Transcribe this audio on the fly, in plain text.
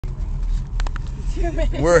2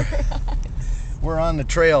 minutes. We're on the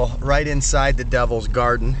trail right inside the Devil's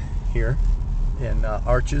Garden here in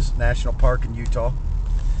Arches National Park in Utah.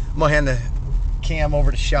 I'm gonna hand the cam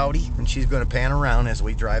over to Shouty, and she's gonna pan around as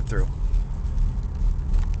we drive through.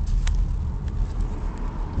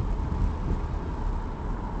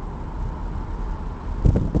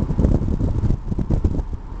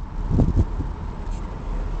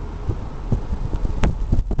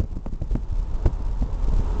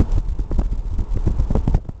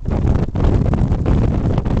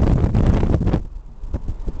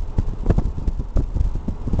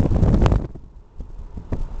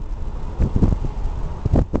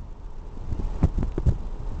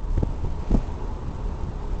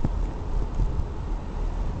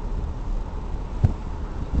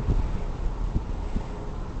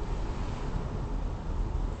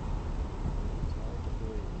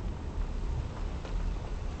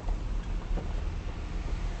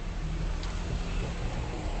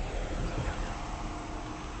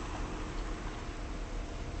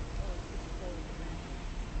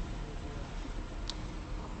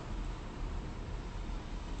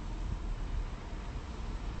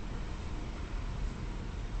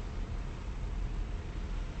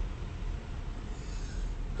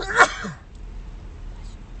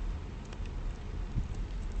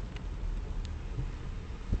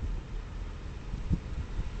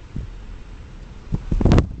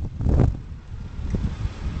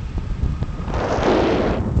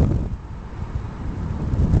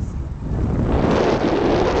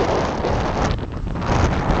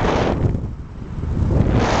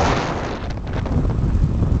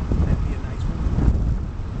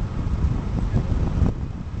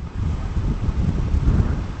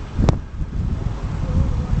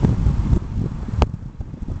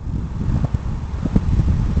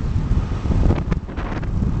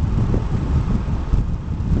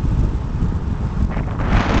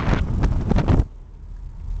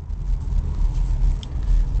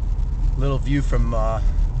 Little view from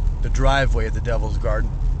the driveway of the Devil's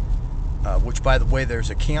Garden, which, by the way,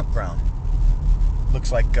 there's a campground.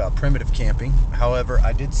 Looks like primitive camping. However,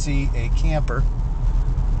 I did see a camper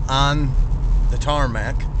on the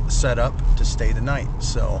tarmac set up to stay the night.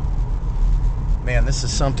 So, man, this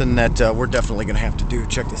is something that we're definitely going to have to do.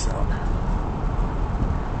 Check this out.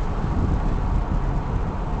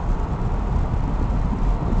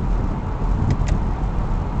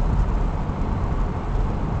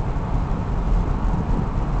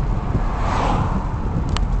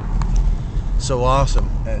 So awesome.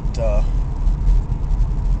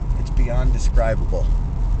 It's beyond describable,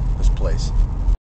 this place.